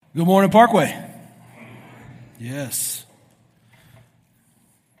Good morning, Parkway. Yes.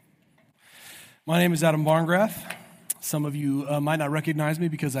 My name is Adam Barngrath. Some of you might not recognize me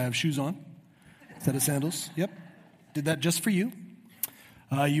because I have shoes on instead of sandals. Yep. Did that just for you.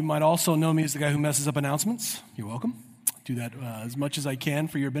 You might also know me as the guy who messes up announcements. You're welcome. Do that as much as I can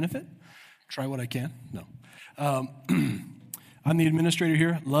for your benefit. Try what I can. No. I'm the administrator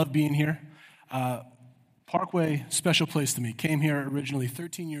here. Love being here. Parkway, special place to me. Came here originally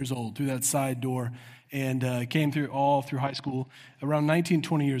 13 years old through that side door and came through high school. Around 19,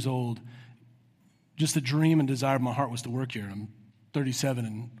 20 years old, just the dream and desire of my heart was to work here. I'm 37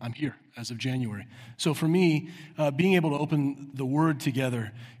 and I'm here as of January. So for me, being able to open the Word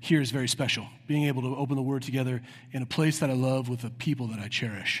together here is very special. Being able to open the Word together in a place that I love with the people that I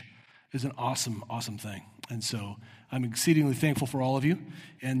cherish is an awesome, awesome thing. And so I'm exceedingly thankful for all of you.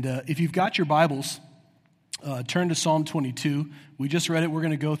 And if you've got your Bibles, turn to Psalm 22. We just read it. We're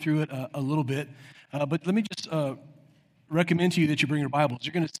going to go through it a little bit. But let me just recommend to you that you bring your Bibles.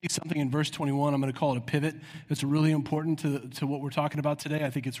 You're going to see something in verse 21. I'm going to call it a pivot. It's really important to what we're talking about today. I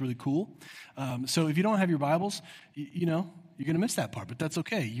think it's really cool. So if you don't have your Bibles, you're going to miss that part, but that's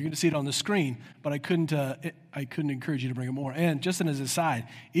okay. You're going to see it on the screen, but I couldn't encourage you to bring it more. And just as an aside,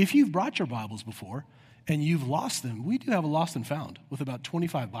 if you've brought your Bibles before and you've lost them, we do have a lost and found with about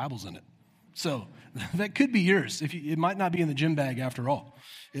 25 Bibles in it. So that could be yours. It might not be in the gym bag after all.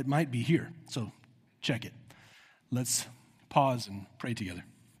 It might be here. So check it. Let's pause and pray together.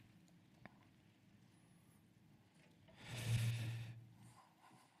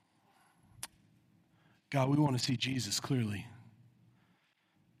 God, we want to see Jesus clearly.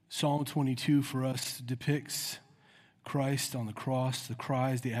 Psalm 22 for us depicts Christ on the cross, the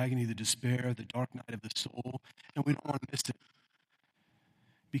cries, the agony, the despair, the dark night of the soul, and we don't want to miss it.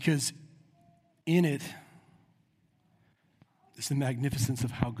 Because in it is the magnificence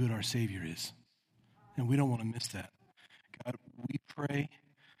of how good our Savior is. And we don't want to miss that. God, we pray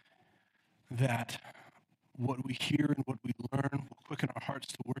that what we hear and what we learn will quicken our hearts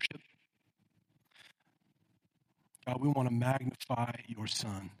to worship. God, we want to magnify your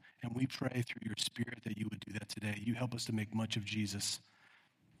Son. And we pray through your Spirit that you would do that today. You help us to make much of Jesus.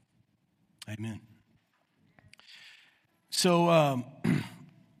 Amen. So,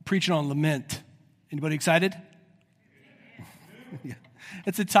 preaching on lament. Anybody excited? Yeah.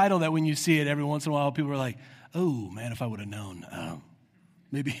 It's a title that when you see it every once in a while, people are like, oh, man, if I would have known,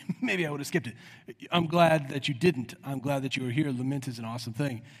 maybe I would have skipped it. I'm glad that you didn't. I'm glad that you were here. Lament is an awesome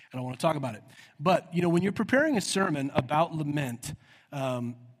thing, and I want to talk about it. But, when you're preparing a sermon about lament,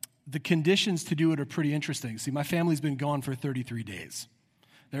 the conditions to do it are pretty interesting. See, my family's been gone for 33 days.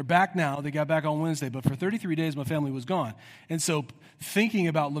 They're back now. They got back on Wednesday, but for 33 days, my family was gone. And so thinking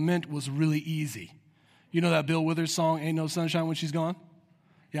about lament was really easy. You know that Bill Withers song, Ain't No Sunshine When She's Gone?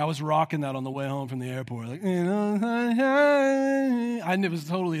 Yeah, I was rocking that on the way home from the airport. Like, Ain't no sunshine. I was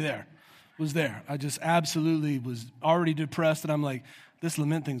totally there. Was there. I just absolutely was already depressed, and I'm like, this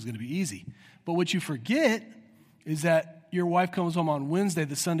lament thing's going to be easy. But what you forget is that your wife comes home on Wednesday,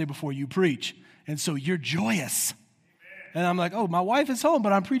 the Sunday before you preach, and so you're joyous. And I'm like, oh, my wife is home,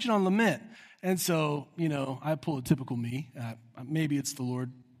 but I'm preaching on lament. And so, I pull a typical me. Maybe it's the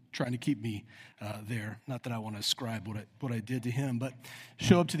Lord trying to keep me there. Not that I want to ascribe what I did to him, but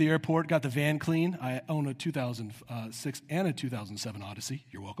show up to the airport, got the van clean. I own a 2006 and a 2007 Odyssey.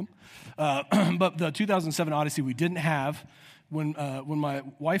 You're welcome. But the 2007 Odyssey we didn't have when my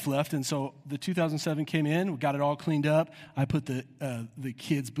wife left, and so the 2007 came in. We got it all cleaned up. I put the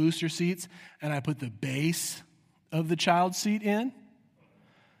kids' booster seats, and I put the base of the child seat in.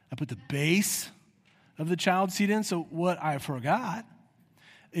 I put the base of the child seat in. So what I forgot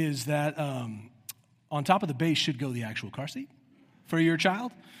is that on top of the base should go the actual car seat for your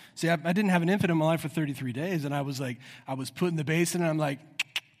child. See, I didn't have an infant in my life for 33 days, and I was putting the base in, and I'm like,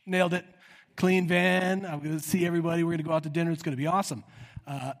 nailed it. Clean van. I'm going to see everybody. We're going to go out to dinner. It's going to be awesome.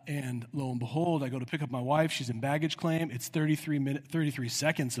 And lo and behold, I go to pick up my wife. She's in baggage claim. It's 33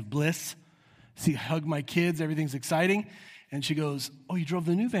 seconds of bliss. See, hug my kids. Everything's exciting. And she goes, oh, you drove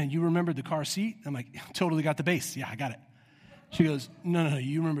the new van. You remembered the car seat? I'm like, totally got the base. Yeah, I got it. She goes, no,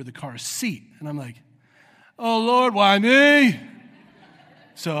 you remember the car seat. And I'm like, oh, Lord, why me?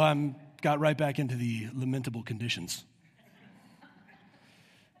 So I got right back into the lamentable conditions.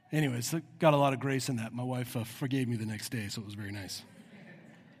 Anyways, got a lot of grace in that. My wife forgave me the next day, so it was very nice.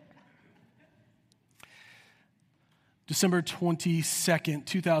 December 22nd,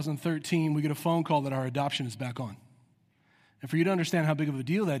 2013, we get a phone call that our adoption is back on. And for you to understand how big of a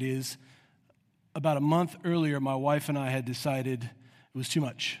deal that is, about a month earlier, my wife and I had decided it was too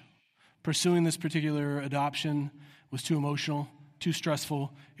much. Pursuing this particular adoption was too emotional, too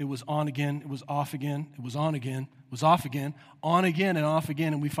stressful. It was on again, it was off again, it was on again, it was off again, on again and off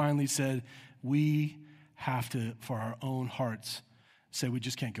again. And we finally said, we have to, for our own hearts, say we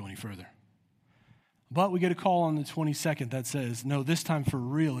just can't go any further. But we get a call on the 22nd that says, no, this time for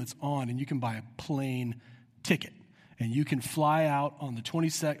real, it's on, and you can buy a plane ticket. And you can fly out on the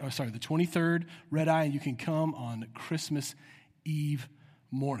 23rd, red eye, and you can come on Christmas Eve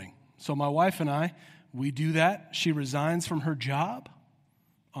morning. So my wife and I, we do that. She resigns from her job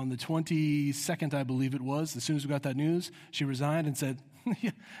on the 22nd, I believe it was. As soon as we got that news, she resigned and said,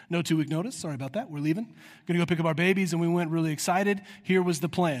 no 2-week notice. Sorry about that. We're leaving. Going to go pick up our babies, and we went really excited. Here was the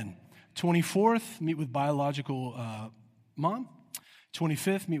plan. 24th, meet with biological mom.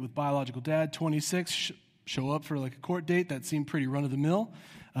 25th, meet with biological dad. 26th, show up for like a court date that seemed pretty run-of-the-mill.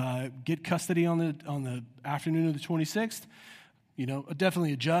 Get custody on the afternoon of the 26th.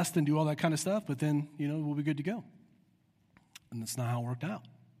 Definitely adjust and do all that kind of stuff, but then, we'll be good to go. And that's not how it worked out.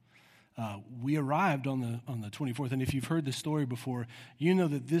 We arrived on the 24th, and if you've heard this story before, you know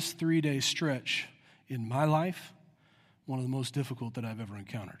that this 3-day stretch in my life, one of the most difficult that I've ever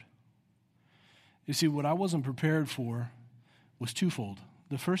encountered. You see, what I wasn't prepared for was twofold.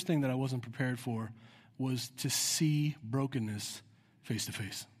 The first thing that I wasn't prepared for was to see brokenness face to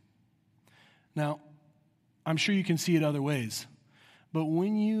face. Now, I'm sure you can see it other ways, but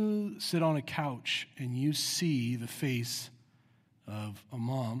when you sit on a couch and you see the face of a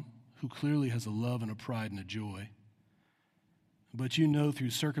mom who clearly has a love and a pride and a joy, but you know through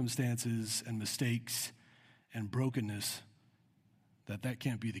circumstances and mistakes and brokenness that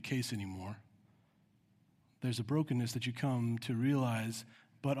can't be the case anymore, there's a brokenness that you come to realize.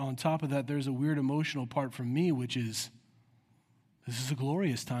 But on top of that, there's a weird emotional part from me, which is, this is a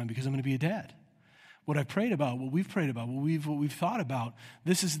glorious time because I'm going to be a dad. What I've prayed about, what we've prayed about, what we've thought about,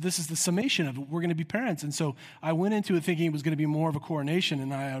 this is the summation of it. We're going to be parents. And so I went into it thinking it was going to be more of a coronation,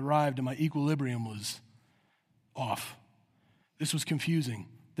 and I arrived and my equilibrium was off. This was confusing.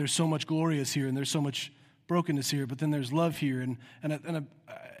 There's so much glorious here, and there's so much brokenness here, but then there's love here, and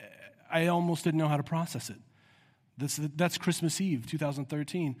I almost didn't know how to process it. That's Christmas Eve,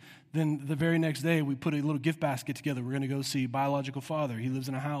 2013. Then the very next day, we put a little gift basket together. We're going to go see biological father. He lives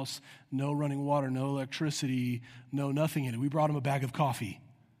in a house, no running water, no electricity, no nothing in it. We brought him a bag of coffee.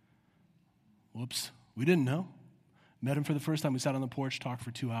 Whoops, we didn't know. Met him for the first time. We sat on the porch, talked for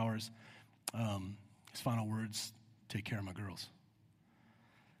 2 hours. His final words, take care of my girls.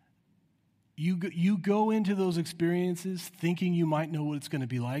 You go into those experiences thinking you might know what it's going to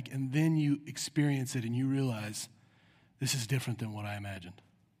be like, and then you experience it and you realize, this is different than what I imagined.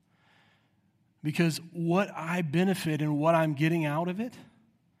 Because what I benefit and what I'm getting out of it,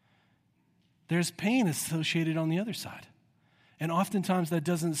 there's pain associated on the other side. And oftentimes that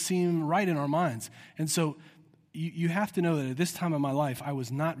doesn't seem right in our minds. And so you have to know that at this time of my life, I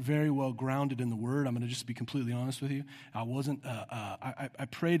was not very well grounded in the Word. I'm going to just be completely honest with you. I wasn't, I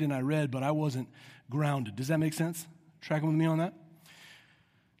prayed and I read, but I wasn't grounded. Does that make sense? Tracking with me on that?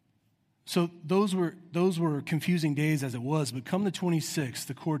 So those were confusing days as it was, but come the 26th,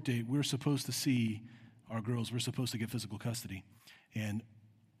 the court date, we're supposed to see our girls. We're supposed to get physical custody. And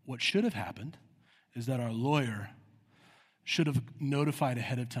what should have happened is that our lawyer should have notified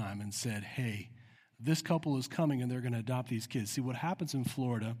ahead of time and said, hey, this couple is coming and they're going to adopt these kids. See, what happens in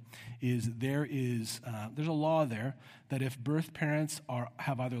Florida is there's a law there that if birth parents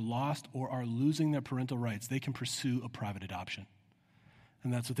have either lost or are losing their parental rights, they can pursue a private adoption.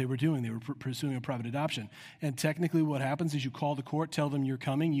 And that's what they were doing. They were pursuing a private adoption. And technically what happens is you call the court, tell them you're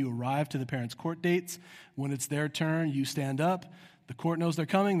coming, you arrive to the parents' court dates. When it's their turn, you stand up. The court knows they're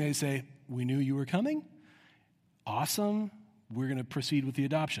coming. They say, we knew you were coming. Awesome. We're going to proceed with the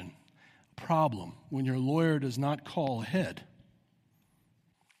adoption. Problem, when your lawyer does not call ahead.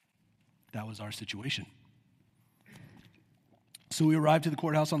 That was our situation. So we arrived to the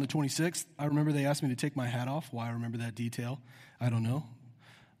courthouse on the 26th. I remember they asked me to take my hat off. Why I remember that detail, I don't know.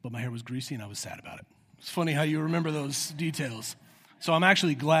 But my hair was greasy and I was sad about it. It's funny how you remember those details. So I'm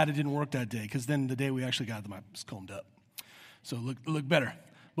actually glad it didn't work that day, because then the day we actually got them, I was combed up. So it looked better.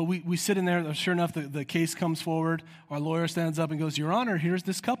 But we sit in there. Sure enough, the case comes forward. Our lawyer stands up and goes, Your Honor, here's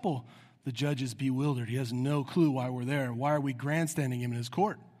this couple. The judge is bewildered. He has no clue why we're there. Why are we grandstanding him in his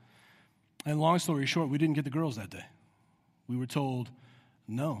court? And long story short, we didn't get the girls that day. We were told,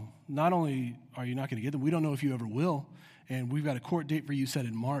 no, not only are you not going to get them, we don't know if you ever will, and we've got a court date for you set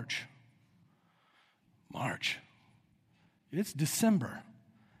in March. March. It's December.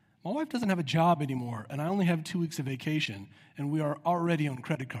 My wife doesn't have a job anymore, and I only have 2 weeks of vacation, and we are already on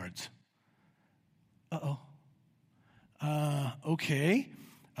credit cards. Okay.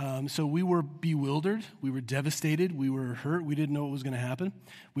 So we were bewildered. We were devastated. We were hurt. We didn't know what was going to happen.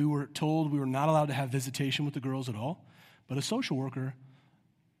 We were told we were not allowed to have visitation with the girls at all. But a social worker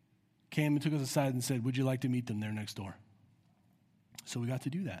came and took us aside and said, would you like to meet them there next door? So we got to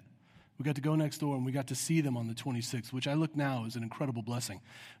do that. We got to go next door and we got to see them on the 26th, which I look now is an incredible blessing.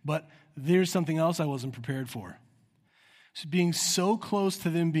 But there's something else I wasn't prepared for. So being so close to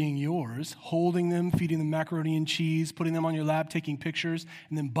them being yours, holding them, feeding them macaroni and cheese, putting them on your lap, taking pictures,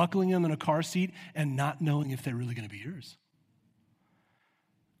 and then buckling them in a car seat and not knowing if they're really going to be yours.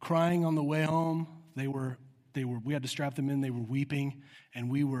 Crying on the way home, we had to strap them in, they were weeping,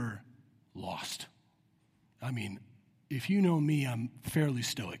 and we were lost. I mean, if you know me, I'm fairly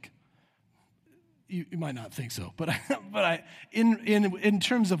stoic. You might not think so, but in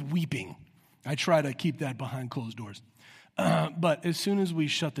terms of weeping, I try to keep that behind closed doors. But as soon as we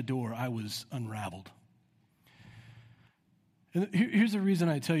shut the door, I was unraveled. And here's the reason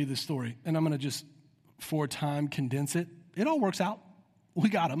I tell you this story, and I'm going to just, for time, condense it. It all works out. We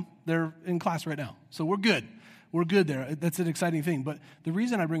got them. They're in class right now, so we're good. We're good there. That's an exciting thing. But the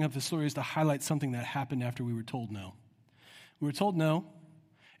reason I bring up this story is to highlight something that happened after we were told no. We were told no,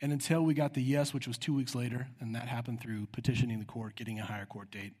 and until we got the yes, which was 2 weeks later, and that happened through petitioning the court, getting a higher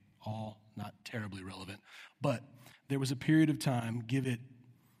court date, all not terribly relevant. But there was a period of time, give it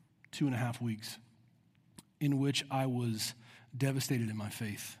 2.5 weeks, in which I was devastated in my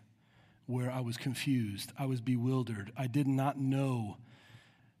faith, where I was confused, I was bewildered, I did not know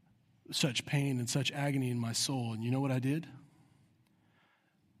such pain and such agony in my soul. And you know what I did?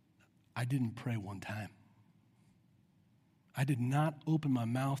 I didn't pray one time. I did not open my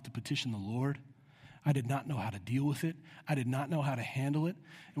mouth to petition the Lord. I did not know how to deal with it. I did not know how to handle it.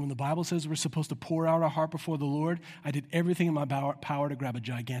 And when the Bible says we're supposed to pour out our heart before the Lord, I did everything in my power to grab a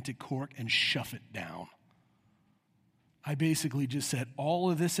gigantic cork and shove it down. I basically just said, all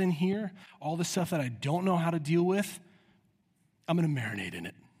of this in here, all the stuff that I don't know how to deal with, I'm going to marinate in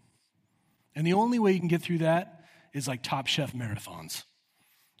it. And the only way you can get through that is like Top Chef marathons.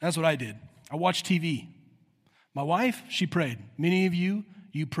 That's what I did. I watched TV. My wife, she prayed. Many of you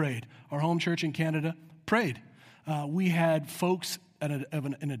prayed. Our home church in Canada prayed. We had folks of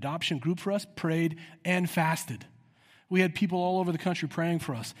an adoption group for us, prayed and fasted. We had people all over the country praying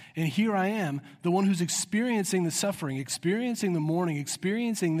for us. And here I am, the one who's experiencing the suffering, experiencing the mourning,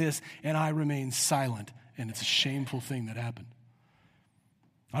 experiencing this, and I remain silent. And it's a shameful thing that happened.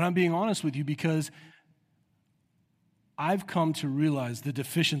 And I'm being honest with you because I've come to realize the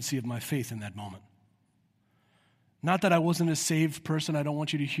deficiency of my faith in that moment. Not that I wasn't a saved person. I don't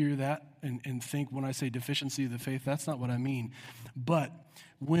want you to hear that and think when I say deficiency of the faith, that's not what I mean. But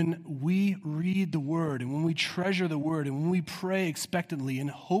when we read the Word and when we treasure the Word and when we pray expectantly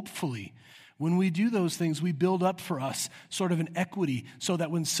and hopefully, when we do those things, we build up for us sort of an equity so that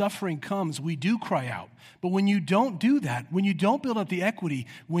when suffering comes, we do cry out. But when you don't do that, when you don't build up the equity,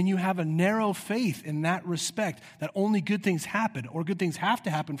 when you have a narrow faith in that respect, that only good things happen or good things have to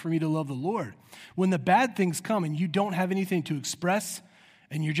happen for me to love the Lord, when the bad things come and you don't have anything to express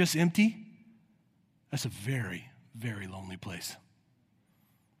and you're just empty, that's a very, very lonely place.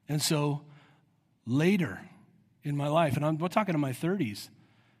 And so later in my life, and I'm talking in my 30s,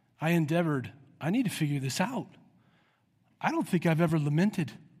 I endeavored, I need to figure this out. I don't think I've ever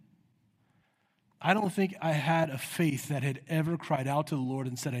lamented. I don't think I had a faith that had ever cried out to the Lord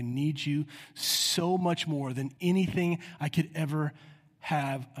and said, I need you so much more than anything I could ever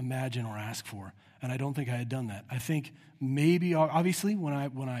have, imagine, or ask for. And I don't think I had done that. I think maybe, obviously, when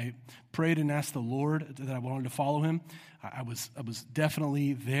I prayed and asked the Lord that I wanted to follow him, I was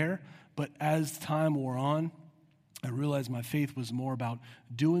definitely there. But as time wore on, I realized my faith was more about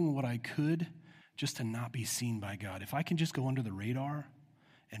doing what I could just to not be seen by God. If I can just go under the radar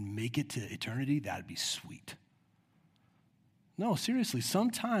and make it to eternity, that'd be sweet. No, seriously,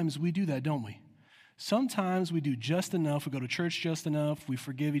 sometimes we do that, don't we? Sometimes we do just enough, we go to church just enough, we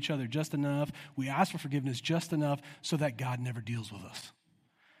forgive each other just enough, we ask for forgiveness just enough so that God never deals with us.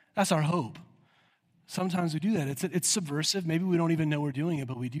 That's our hope. Sometimes we do that. It's subversive. Maybe we don't even know we're doing it,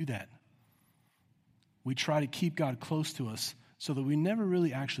 but we do that. We try to keep God close to us so that we never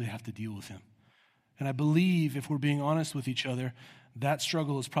really actually have to deal with him. And I believe, if we're being honest with each other, that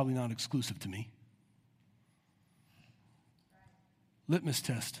struggle is probably not exclusive to me. Litmus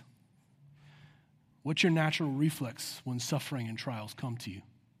test. What's your natural reflex when suffering and trials come to you?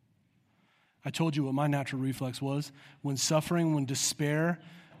 I told you what my natural reflex was. When suffering, when despair,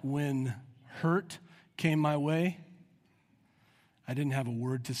 when hurt came my way, I didn't have a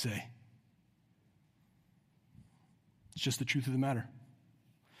word to say. It's just the truth of the matter.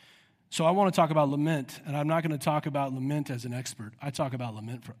 So I want to talk about lament, and I'm not going to talk about lament as an expert. I talk about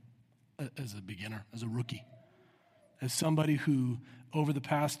lament as a beginner, as a rookie, as somebody who over the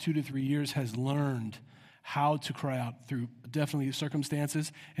past 2 to 3 years has learned how to cry out through definitely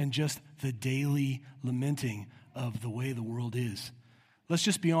circumstances and just the daily lamenting of the way the world is. Let's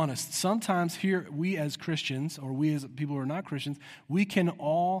just be honest. Sometimes here, we as Christians, or we as people who are not Christians, we can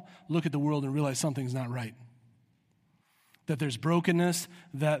all look at the world and realize something's not right. That there's brokenness,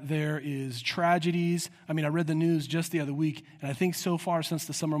 that there is tragedies. I mean, I read the news just the other week, and I think so far since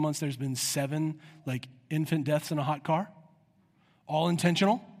the summer months, there's been 7 infant deaths in a hot car, all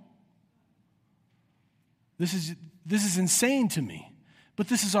intentional. This is insane to me, but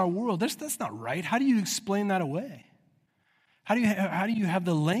this is our world. That's not right. How do you explain that away? How do you have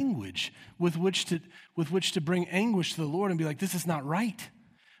the language with which to bring anguish to the Lord and be like, this is not right?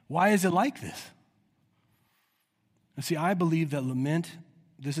 Why is it like this? And see, I believe that lament,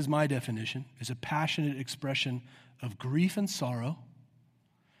 this is my definition, is a passionate expression of grief and sorrow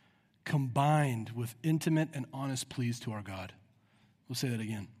combined with intimate and honest pleas to our God. We'll say that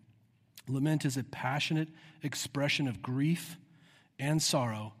again. Lament is a passionate expression of grief and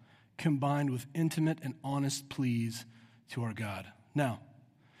sorrow combined with intimate and honest pleas to our God. Now,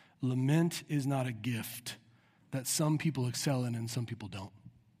 lament is not a gift that some people excel in and some people don't.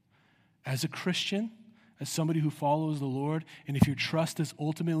 As a Christian, as somebody who follows the Lord, and if your trust is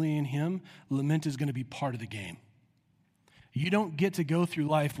ultimately in Him, lament is going to be part of the game. You don't get to go through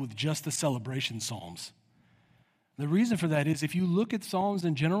life with just the celebration psalms. The reason for that is if you look at psalms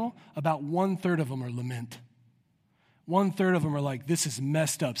in general, about 1/3 of them are lament. 1/3 of them are like, this is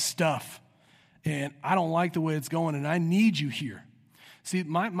messed up stuff, and I don't like the way it's going, and I need you here. See,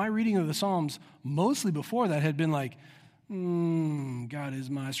 my reading of the Psalms, mostly before that, had been like, God is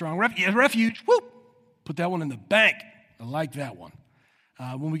my strong refuge. Whoop! Put that one in the bank. I like that one.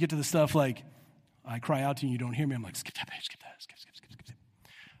 When we get to the stuff like, I cry out to you, you don't hear me, I'm like, skip that page, skip that.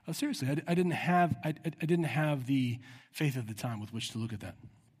 Oh, seriously, I didn't have the faith at the time with which to look at that.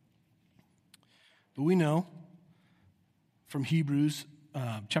 But we know from Hebrews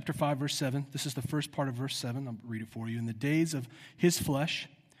chapter 5, verse 7, this is the first part of verse 7, I'll read it for you. In the days of his flesh,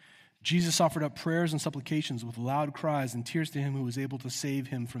 Jesus offered up prayers and supplications with loud cries and tears to him who was able to save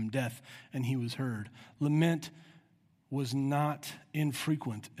him from death, and he was heard. Lament was not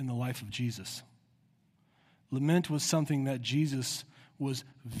infrequent in the life of Jesus. Lament was something that Jesus was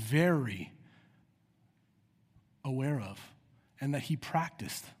very aware of and that he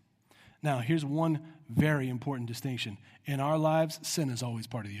practiced. Now, here's one very important distinction. In our lives, sin is always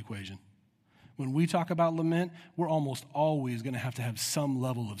part of the equation. When we talk about lament, we're almost always going to have some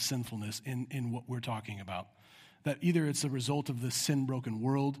level of sinfulness in what we're talking about. That either it's a result of the sin-broken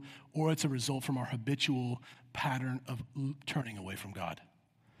world or it's a result from our habitual pattern of turning away from God.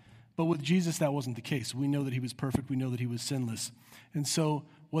 But with Jesus, that wasn't the case. We know that he was perfect. We know that he was sinless. And so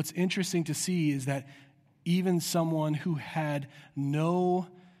what's interesting to see is that even someone who had no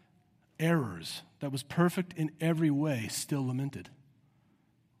errors, that was perfect in every way, still lamented.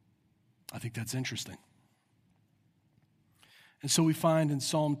 I think that's interesting. And so we find in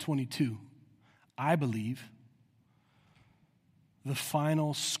Psalm 22, I believe, the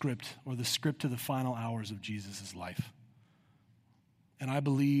final script or the script to the final hours of Jesus' life. And I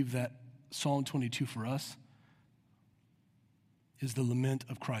believe that Psalm 22 for us is the lament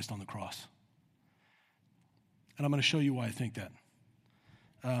of Christ on the cross. And I'm going to show you why I think that.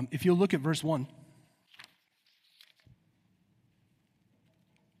 If you'll look at verse 1.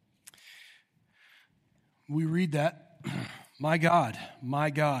 We read that, my God,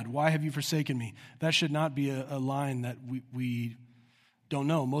 why have you forsaken me? That should not be a line that we don't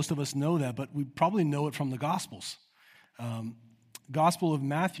know. Most of us know that, but we probably know it from the Gospels. Gospel of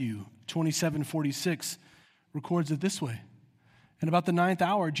Matthew 27:46 records it this way. And about the 9th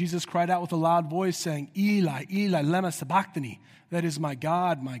hour, Jesus cried out with a loud voice, saying, Eli, Eli, lema sabachthani. That is, my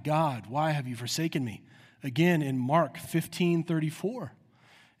God, why have you forsaken me? Again, in Mark 15:34.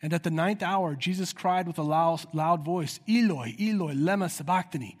 And at the 9th hour, Jesus cried with a loud voice, Eloi, Eloi, lema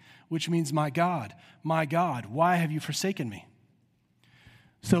sabachthani, which means, my God, why have you forsaken me?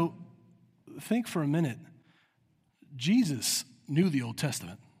 So think for a minute. Jesus knew the Old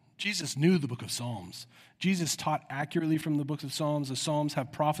Testament. Jesus knew the book of Psalms. Jesus taught accurately from the books of Psalms. The Psalms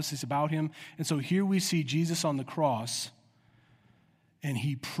have prophecies about him. And so here we see Jesus on the cross, and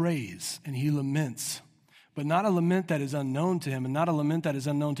he prays and he laments. But not a lament that is unknown to him and not a lament that is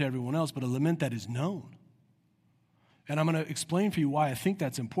unknown to everyone else, but a lament that is known. And I'm going to explain for you why I think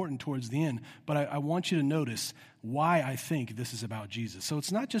that's important towards the end, but I want you to notice why I think this is about Jesus. So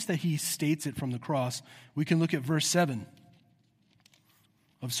it's not just that he states it from the cross. We can look at verse 7.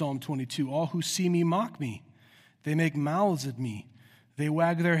 of Psalm 22. All who see me mock me. They make mouths at me. They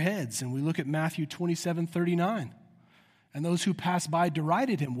wag their heads. And we look at Matthew 27:39. And those who passed by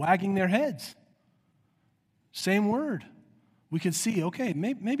derided him, wagging their heads. Same word. We can see, okay,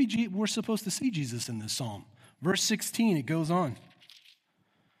 maybe we're supposed to see Jesus in this psalm. Verse 16, it goes on.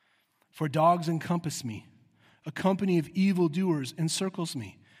 For dogs encompass me. A company of evildoers encircles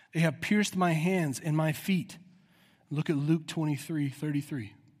me. They have pierced my hands and my feet. Look at Luke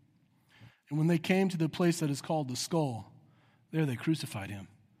 23:33. And when they came to the place that is called the skull, there they crucified him.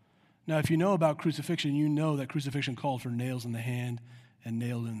 Now, if you know about crucifixion, you know that crucifixion called for nails in the hand and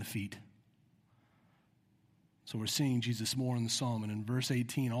nails in the feet. So we're seeing Jesus more in the psalm. And in verse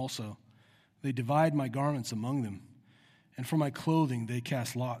 18 also, they divide my garments among them, and for my clothing they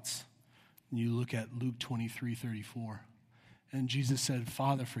cast lots. And you look at Luke 23:34. And Jesus said,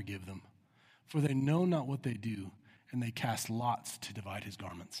 Father, forgive them, for they know not what they do. And they cast lots to divide his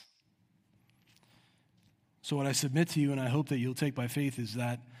garments. So what I submit to you, and I hope that you'll take by faith, is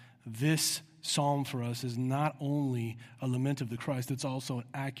that this psalm for us is not only a lament of the Christ, it's also an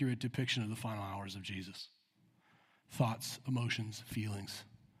accurate depiction of the final hours of Jesus. Thoughts, emotions, feelings.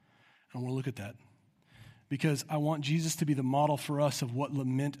 And we'll look at that. Because I want Jesus to be the model for us of what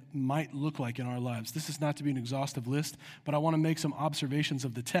lament might look like in our lives. This is not to be an exhaustive list, but I want to make some observations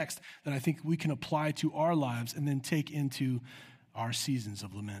of the text that I think we can apply to our lives and then take into our seasons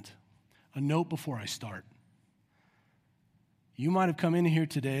of lament. A note before I start. You might have come in here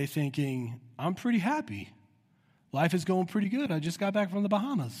today thinking, I'm pretty happy. Life is going pretty good. I just got back from the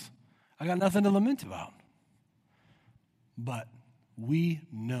Bahamas. I got nothing to lament about. But we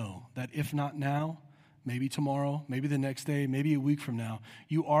know that if not now, maybe tomorrow, maybe the next day, maybe a week from now,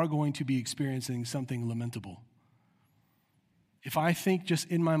 you are going to be experiencing something lamentable. If I think just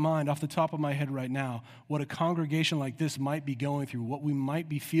in my mind, off the top of my head right now, what a congregation like this might be going through, what we might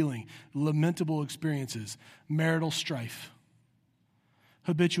be feeling, lamentable experiences, marital strife,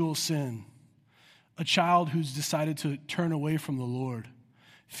 habitual sin, a child who's decided to turn away from the Lord,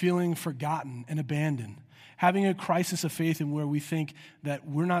 feeling forgotten and abandoned, having a crisis of faith in where we think that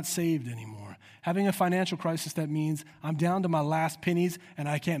we're not saved anymore, having a financial crisis that means I'm down to my last pennies and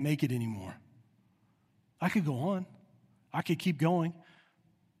I can't make it anymore. I could go on. I could keep going.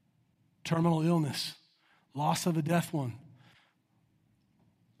 Terminal illness, loss of a death one,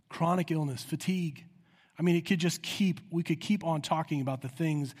 chronic illness, fatigue. I mean, we could keep on talking about the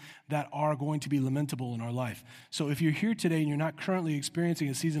things that are going to be lamentable in our life. So if you're here today and you're not currently experiencing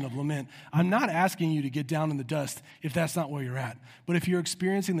a season of lament, I'm not asking you to get down in the dust if that's not where you're at. But if you're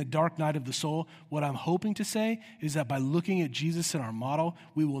experiencing the dark night of the soul, what I'm hoping to say is that by looking at Jesus and our model,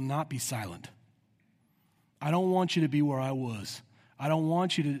 we will not be silent. I don't want you to be where I was. I don't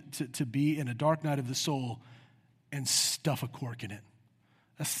want you to be in a dark night of the soul and stuff a cork in it.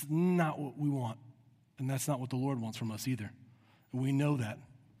 That's not what we want. And that's not what the Lord wants from us either. And we know that.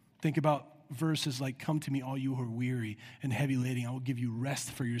 Think about verses like, come to me all you who are weary and heavy laden. I will give you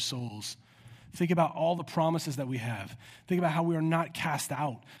rest for your souls. Think about all the promises that we have. Think about how we are not cast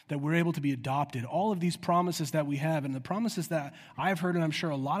out, that we're able to be adopted. All of these promises that we have and the promises that I've heard and I'm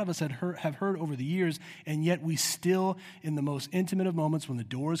sure a lot of us have heard over the years, and yet we still, in the most intimate of moments when the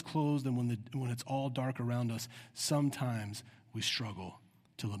door is closed and when it's all dark around us, sometimes we struggle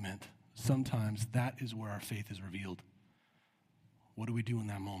to lament. Sometimes that is where our faith is revealed. What do we do in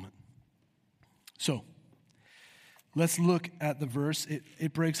that moment? So, let's look at the verse.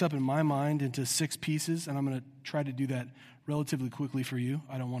 It breaks up in my mind into 6 pieces, and I'm going to try to do that relatively quickly for you.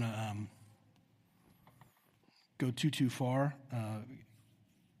 I don't want to go too far,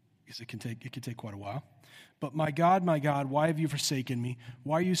 because it can take quite a while. But my God, why have you forsaken me?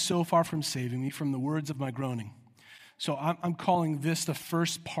 Why are you so far from saving me from the words of my groaning? So I'm calling this the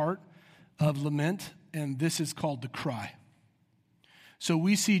first part of lament, and this is called the cry. So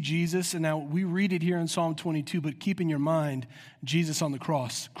we see Jesus, and now we read it here in Psalm 22, but keep in your mind Jesus on the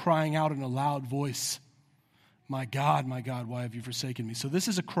cross crying out in a loud voice, my God, why have you forsaken me? So this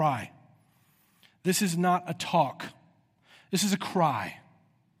is a cry. This is not a talk. This is a cry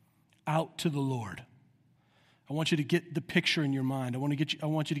out to the Lord. I want you to get the picture in your mind. I want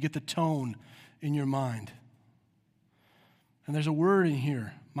you to get the tone in your mind. And there's a word in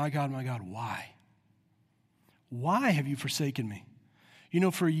here, my God, why? Why have you forsaken me? You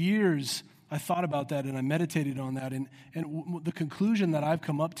know, for years, I thought about that and I meditated on that. And the conclusion that I've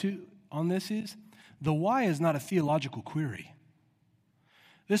come up to on this is, the why is not a theological query.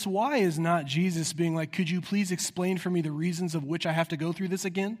 This why is not Jesus being like, could you please explain for me the reasons of which I have to go through this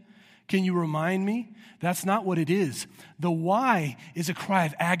again? Can you remind me? That's not what it is. The why is a cry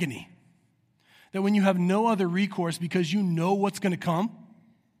of agony. That when you have no other recourse because you know what's going to come,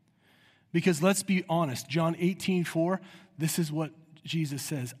 Because let's be honest, John 18:4, this is what Jesus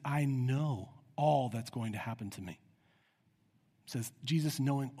says, I know all that's going to happen to me. It says, Jesus,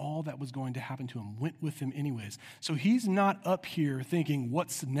 knowing all that was going to happen to him, went with him anyways. So he's not up here thinking,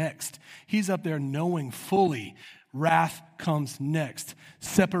 what's next? He's up there knowing fully, wrath comes next.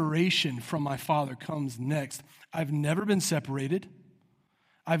 Separation from my Father comes next. I've never been separated.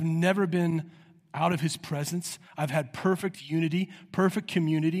 I've never been out of his presence. I've had perfect unity, perfect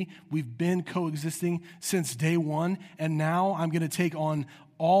community. We've been coexisting since day one, and now I'm going to take on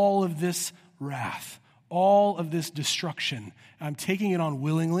all of this wrath, all of this destruction. I'm taking it on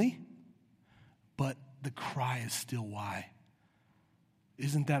willingly, but the cry is still why.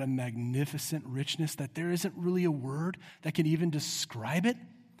 Isn't that a magnificent richness that there isn't really a word that can even describe it?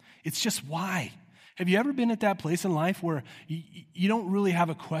 It's just why. Have you ever been at that place in life where you don't really have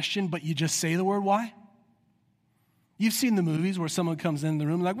a question, but you just say the word why? You've seen the movies where someone comes in the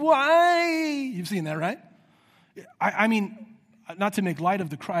room like, why? You've seen that, right? I mean, not to make light of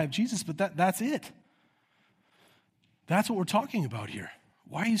the cry of Jesus, but that's it. That's what we're talking about here.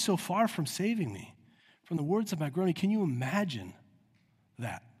 Why are you so far from saving me? From the words of my groaning, can you imagine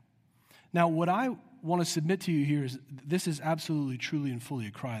that? Now, what I want to submit to you here is this is absolutely, truly, and fully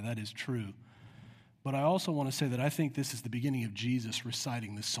a cry. That is true. But I also want to say that I think this is the beginning of Jesus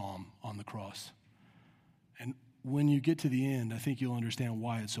reciting this psalm on the cross. And when you get to the end, I think you'll understand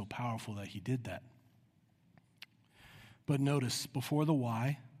why it's so powerful that he did that. But notice, before the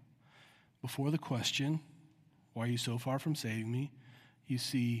why, before the question, why are you so far from saving me? You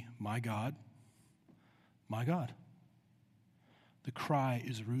see, my God, my God. The cry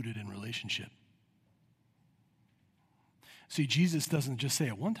is rooted in relationship. See, Jesus doesn't just say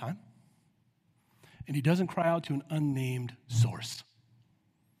it one time. And he doesn't cry out to an unnamed source.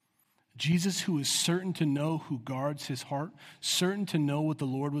 Jesus, who is certain to know who guards his heart, certain to know what the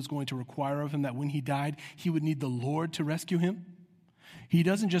Lord was going to require of him, that when he died, he would need the Lord to rescue him. He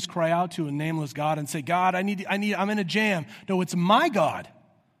doesn't just cry out to a nameless God and say, God, I'm in a jam. No, it's my God.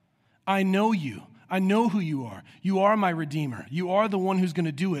 I know you. I know who you are. You are my Redeemer. You are the one who's going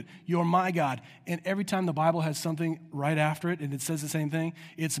to do it. You're my God. And every time the Bible has something right after it and it says the same thing,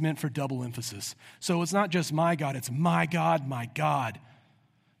 it's meant for double emphasis. So it's not just my God, it's my God, my God.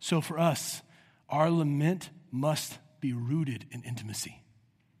 So for us, our lament must be rooted in intimacy.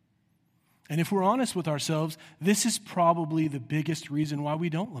 And if we're honest with ourselves, this is probably the biggest reason why we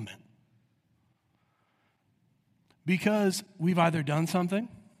don't lament. Because we've either done something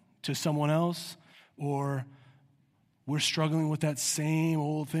to someone else, or we're struggling with that same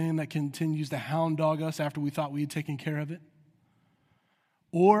old thing that continues to hound dog us after we thought we had taken care of it.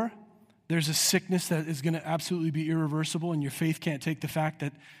 Or there's a sickness that is going to absolutely be irreversible and your faith can't take the fact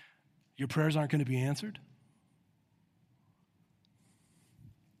that your prayers aren't going to be answered.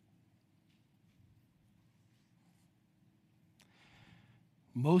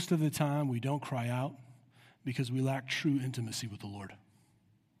 Most of the time we don't cry out because we lack true intimacy with the Lord.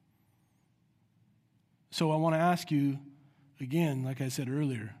 So I want to ask you, again, like I said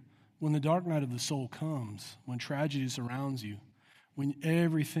earlier, when the dark night of the soul comes, when tragedy surrounds you, when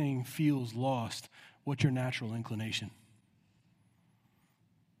everything feels lost, what's your natural inclination?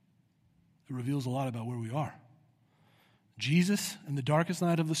 It reveals a lot about where we are. Jesus, in the darkest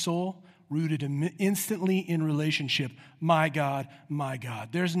night of the soul, rooted instantly in relationship. My God, my God.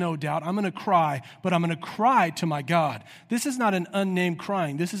 There's no doubt. I'm going to cry, but I'm going to cry to my God. This is not an unnamed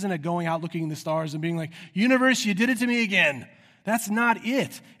crying. This isn't a going out looking in the stars and being like, universe, you did it to me again. That's not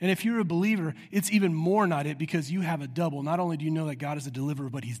it. And if you're a believer, it's even more not it because you have a double. Not only do you know that God is a deliverer,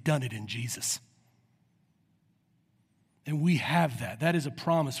 but he's done it in Jesus. And we have that. That is a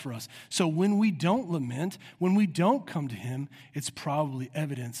promise for us. So when we don't lament, when we don't come to him, it's probably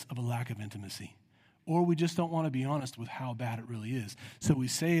evidence of a lack of intimacy. Or we just don't want to be honest with how bad it really is. So we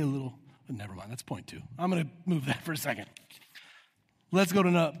say a little, never mind, that's point 2. I'm going to move that for a second. Let's go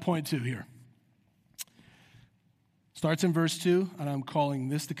to point 2 here. Starts in verse 2, and I'm calling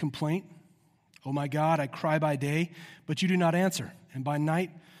this the complaint. Oh my God, I cry by day, but you do not answer, and by night,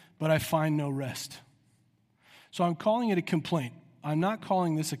 but I find no rest. So I'm calling it a complaint. I'm not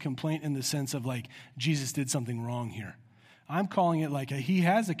calling this a complaint in the sense of like Jesus did something wrong here. I'm calling it like he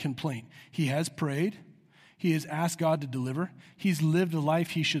has a complaint. He has prayed. He has asked God to deliver. He's lived a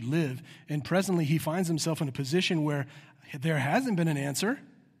life he should live. And presently he finds himself in a position where there hasn't been an answer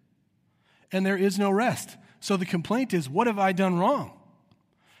and there is no rest. So the complaint is, what have I done wrong?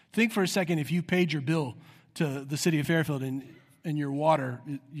 Think for a second if you paid your bill to the city of Fairfield and your water,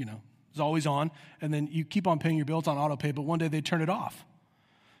 is always on, and then you keep on paying your bills on auto pay, but one day they turn it off.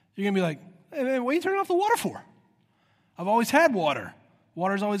 You're going to be like, hey, man, what are you turning off the water for? I've always had water.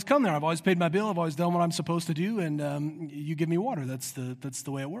 Water's always come there. I've always paid my bill. I've always done what I'm supposed to do, and you give me water. That's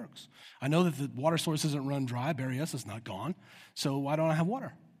the way it works. I know that the water source isn't run dry. Berryessa is not gone. So why don't I have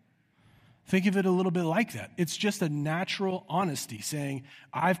water? Think of it a little bit like that. It's just a natural honesty saying,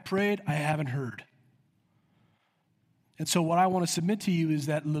 I've prayed, I haven't heard. And so what I want to submit to you is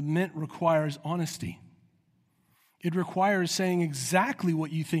that lament requires honesty. It requires saying exactly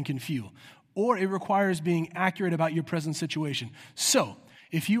what you think and feel, or it requires being accurate about your present situation. So,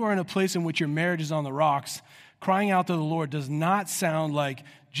 if you are in a place in which your marriage is on the rocks, crying out to the Lord does not sound like,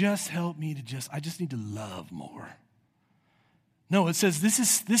 just help me I just need to love more. No, it says,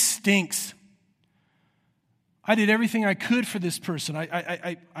 this stinks. I did everything I could for this person.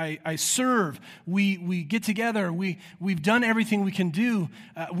 I serve. We get together. We've done everything we can do.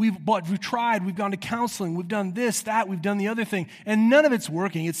 We've tried. We've gone to counseling. We've done this, that. We've done the other thing. And none of it's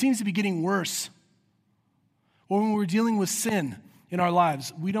working. It seems to be getting worse. Or when we're dealing with sin in our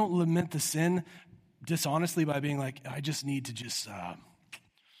lives, we don't lament the sin dishonestly by being like, I just need to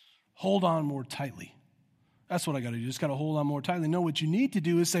hold on more tightly. That's what I got to do. Just got to hold on more tightly. No, what you need to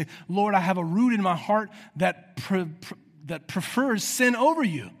do is say, Lord, I have a root in my heart that prefers sin over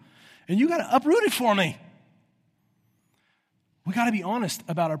you. And you got to uproot it for me. We got to be honest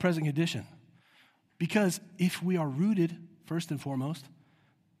about our present condition. Because if we are rooted, first and foremost,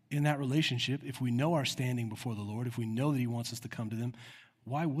 in that relationship, if we know our standing before the Lord, if we know that he wants us to come to them,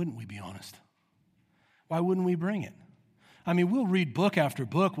 why wouldn't we be honest? Why wouldn't we bring it? I mean, we'll read book after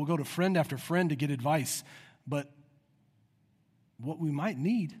book. We'll go to friend after friend to get advice. But what we might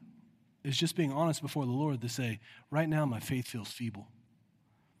need is just being honest before the Lord to say, right now my faith feels feeble.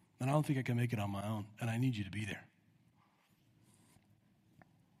 And I don't think I can make it on my own. And I need you to be there.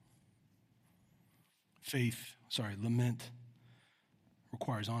 Lament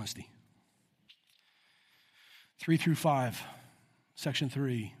requires honesty. 3-5, section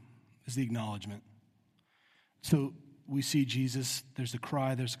 3 is the acknowledgement. So we see Jesus, there's a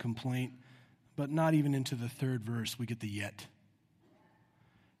cry, there's a complaint. But not even into the third verse, we get the yet.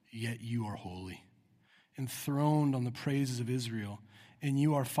 Yet you are holy, enthroned on the praises of Israel, and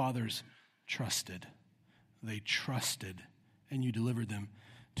you, our fathers, trusted. They trusted, and you delivered them.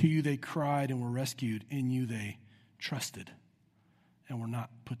 To you they cried and were rescued. In you they trusted and were not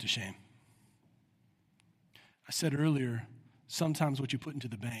put to shame. I said earlier, sometimes what you put into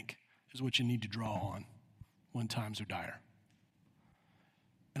the bank is what you need to draw on when times are dire.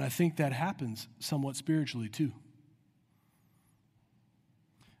 And I think that happens somewhat spiritually too.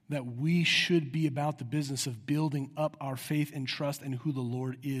 That we should be about the business of building up our faith and trust in who the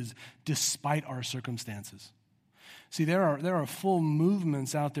Lord is despite our circumstances. See, there are full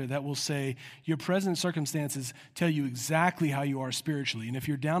movements out there that will say your present circumstances tell you exactly how you are spiritually. And if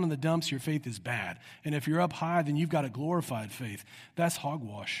you're down in the dumps, your faith is bad. And if you're up high, then you've got a glorified faith. That's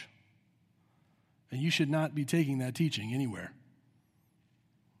hogwash. And you should not be taking that teaching anywhere.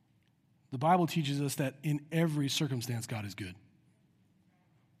 The Bible teaches us that in every circumstance, God is good.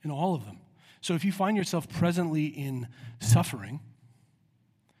 In all of them. So if you find yourself presently in suffering,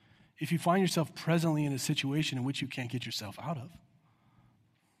 if you find yourself presently in a situation in which you can't get yourself out of,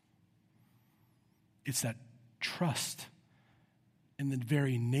 it's that trust in the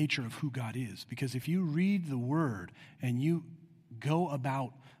very nature of who God is. Because if you read the Word and you go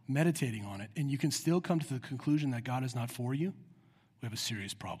about meditating on it and you can still come to the conclusion that God is not for you, we have a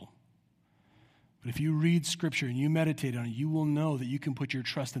serious problem. But if you read Scripture and you meditate on it, you will know that you can put your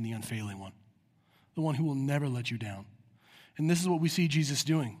trust in the unfailing one, the one who will never let you down. And this is what we see Jesus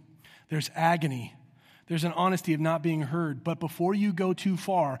doing. There's agony. There's an honesty of not being heard. But before you go too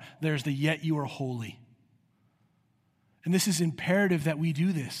far, there's the yet you are holy. And this is imperative that we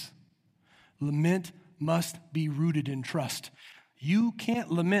do this. Lament must be rooted in trust. You can't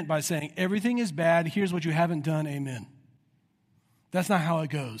lament by saying, everything is bad, here's what you haven't done, amen. That's not how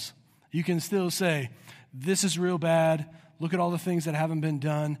it goes. You can still say, this is real bad, look at all the things that haven't been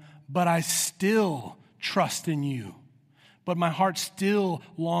done, but I still trust in you. But my heart still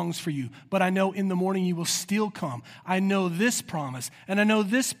longs for you. But I know in the morning you will still come. I know this promise, and I know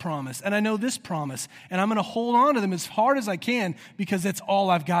this promise, and I know this promise, and I'm going to hold on to them as hard as I can because that's all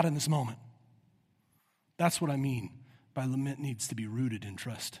I've got in this moment. That's what I mean by lament needs to be rooted in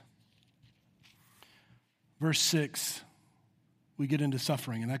trust. Verse 6. We get into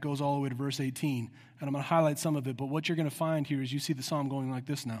suffering, and that goes all the way to verse 18. And I'm going to highlight some of it, but what you're going to find here is you see the psalm going like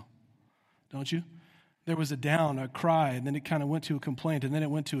this now, don't you? There was a down, a cry, and then it kind of went to a complaint, and then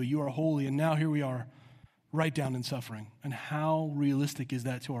it went to a you are holy, and now here we are, right down in suffering. And how realistic is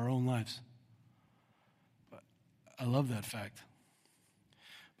that to our own lives? I love that fact.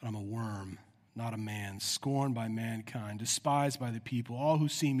 But I'm a worm not a man, scorned by mankind, despised by the people. All who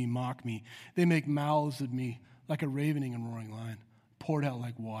see me mock me. They make mouths at me like a ravening and roaring lion, poured out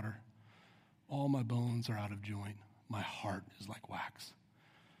like water. All my bones are out of joint. My heart is like wax.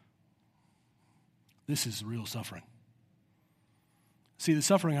 This is real suffering. See, the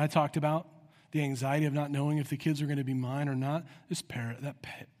suffering I talked about, the anxiety of not knowing if the kids are going to be mine or not,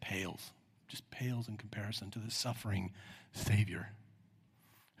 pales in comparison to the suffering Savior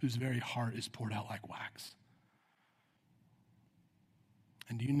whose very heart is poured out like wax.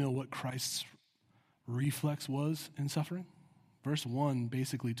 And do you know what Christ's reflex was in suffering? Verse 1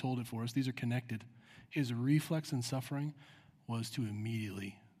 basically told it for us. These are connected. His reflex in suffering was to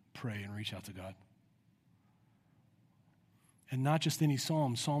immediately pray and reach out to God. And not just any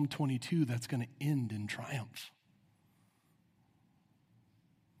psalm, Psalm 22, that's going to end in triumph.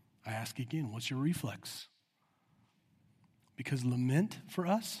 I ask again, what's your reflex? Because lament for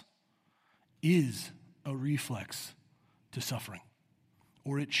us is a reflex to suffering,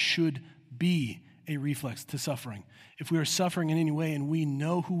 or it should be a reflex to suffering. If we are suffering in any way and we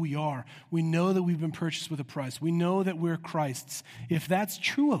know who we are, we know that we've been purchased with a price, we know that we're Christ's, if that's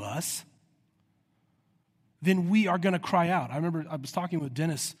true of us, then we are going to cry out. I remember I was talking with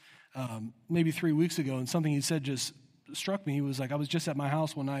Dennis maybe 3 weeks ago, and something he said just struck me. He was like, I was just at my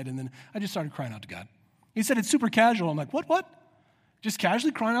house one night, and then I just started crying out to God. He said, it's super casual. I'm like, what? Just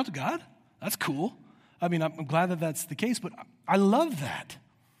casually crying out to God? That's cool. I mean, I'm glad that that's the case, but I love that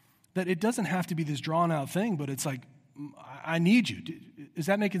it doesn't have to be this drawn-out thing, but it's like, I need you. Is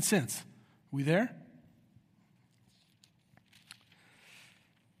that making sense? Are we there?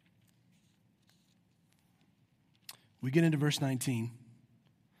 We get into verse 19,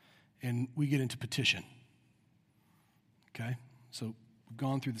 and we get into petition. Okay? So we've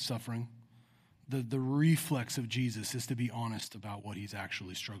gone through the suffering. The reflex of Jesus is to be honest about what he's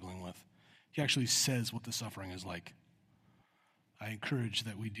actually struggling with. He actually says what the suffering is like. I encourage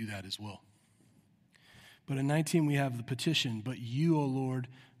that we do that as well. But in 19, we have the petition, but you, O Lord,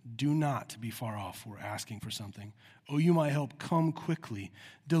 do not be far off. We're asking for something. O you, my help, come quickly.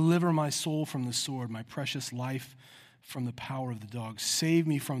 Deliver my soul from the sword, my precious life from the power of the dog. Save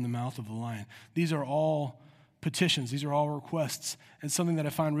me from the mouth of the lion. These are all petitions. These are all requests. And something that I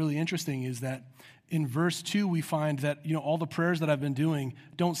find really interesting is that in verse 2, we find that, all the prayers that I've been doing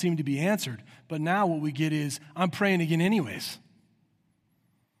don't seem to be answered. But now what we get is, I'm praying again anyways.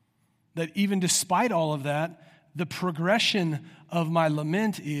 That even despite all of that, the progression of my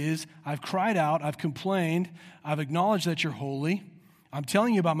lament is, I've cried out, I've complained, I've acknowledged that you're holy, I'm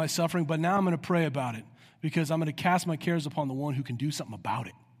telling you about my suffering, but now I'm going to pray about it because I'm going to cast my cares upon the one who can do something about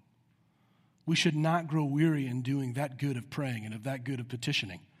it. We should not grow weary in doing that good of praying and of that good of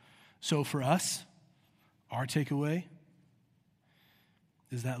petitioning. So for us, our takeaway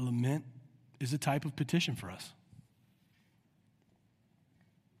is that lament is a type of petition for us.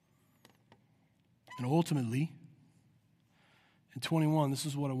 And ultimately, in 21, this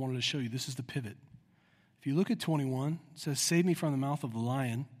is what I wanted to show you. This is the pivot. If you look at 21, it says, save me from the mouth of the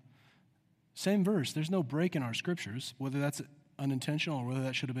lion. Same verse. There's no break in our scriptures. Whether that's unintentional or whether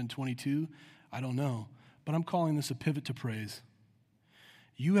that should have been 22, I don't know. But I'm calling this a pivot to praise.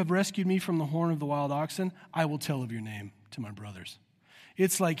 You have rescued me from the horn of the wild oxen. I will tell of your name to my brothers.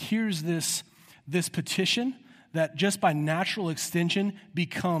 It's like here's this petition that just by natural extension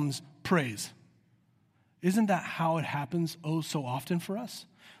becomes praise. Isn't that how it happens so often for us?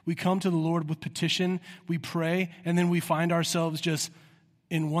 We come to the Lord with petition, we pray, and then we find ourselves just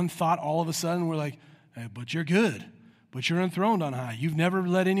in one thought all of a sudden. We're like, hey, but you're good, but you're enthroned on high. You've never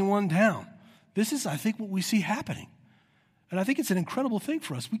let anyone down. This is, I think, what we see happening. And I think it's an incredible thing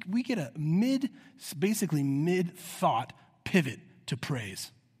for us. We get a mid-thought pivot to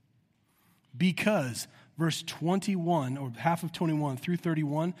praise. Because verse 21, or half of 21 through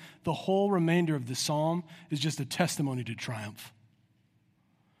 31, the whole remainder of the psalm is just a testimony to triumph.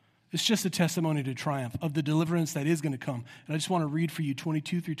 It's just a testimony to triumph of the deliverance that is going to come. And I just want to read for you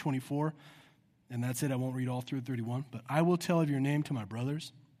 22 through 24, and that's it. I won't read all through 31. But I will tell of your name to my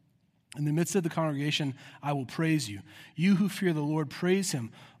brothers. In the midst of the congregation, I will praise you. You who fear the Lord, praise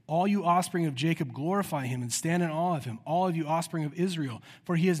him. All you offspring of Jacob, glorify him and stand in awe of him. All of you offspring of Israel,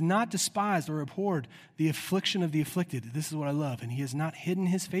 for he has not despised or abhorred the affliction of the afflicted. This is what I love. And he has not hidden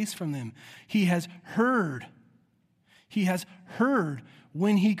his face from them. He has heard. He has heard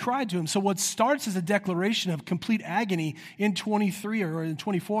when he cried to him. So what starts as a declaration of complete agony in 23 or in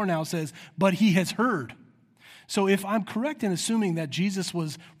 24 now says, but he has heard. So if I'm correct in assuming that Jesus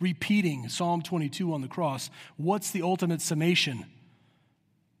was repeating Psalm 22 on the cross, what's the ultimate summation?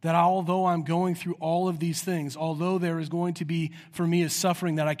 That although I'm going through all of these things, although there is going to be for me a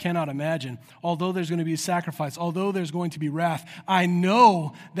suffering that I cannot imagine, although there's going to be a sacrifice, although there's going to be wrath, I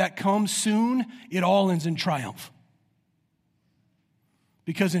know that come soon, it all ends in triumph.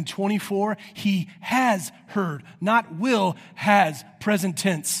 Because in 24, he has heard, not will, has, present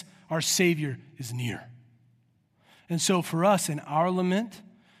tense. Our Savior is near. And so for us in our lament,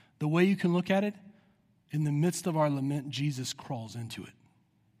 the way you can look at it, in the midst of our lament, Jesus crawls into it.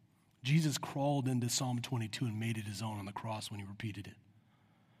 Jesus crawled into Psalm 22 and made it his own on the cross when he repeated it.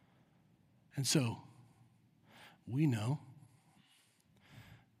 And so, we know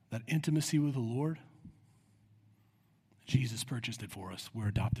that intimacy with the Lord, Jesus purchased it for us. We're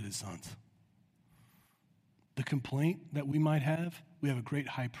adopted as sons. The complaint that we might have, we have a great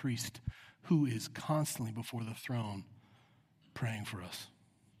high priest who is constantly before the throne praying for us.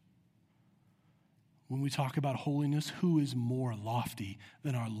 When we talk about holiness, who is more lofty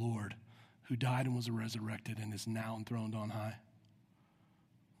than our Lord, who died and was resurrected and is now enthroned on high?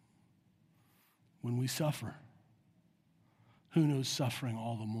 When we suffer, who knows suffering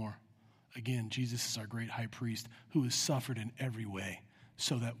all the more? Again, Jesus is our great high priest who has suffered in every way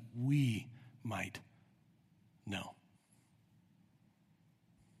so that we might know.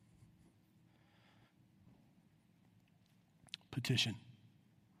 Petition.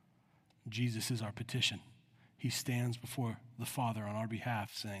 Jesus is our petition. He stands before the Father on our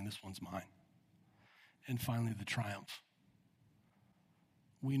behalf saying, this one's mine. And finally, the triumph.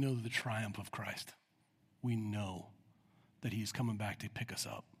 We know the triumph of Christ. We know that he's coming back to pick us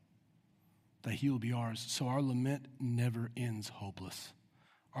up, that he will be ours. So our lament never ends hopeless.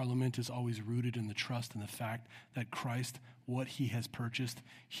 Our lament is always rooted in the trust and the fact that Christ, what he has purchased,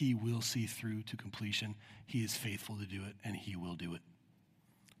 he will see through to completion. He is faithful to do it, and he will do it.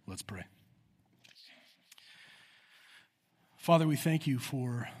 Let's pray. Father, we thank you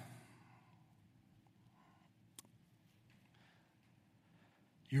for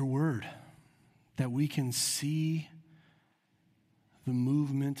your word, that we can see the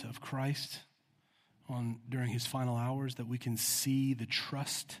movement of Christ during his final hours, that we can see the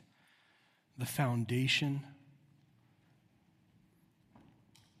trust, the foundation,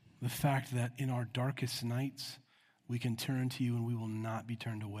 the fact that in our darkest nights, we can turn to you and we will not be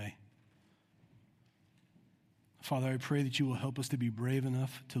turned away. Father, I pray that you will help us to be brave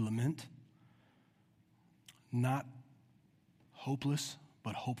enough to lament, not hopeless,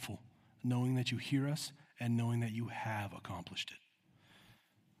 but hopeful, knowing that you hear us and knowing that you have accomplished it.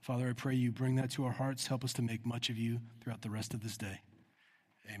 Father, I pray you bring that to our hearts. Help us to make much of you throughout the rest of this day.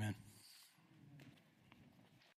 Amen.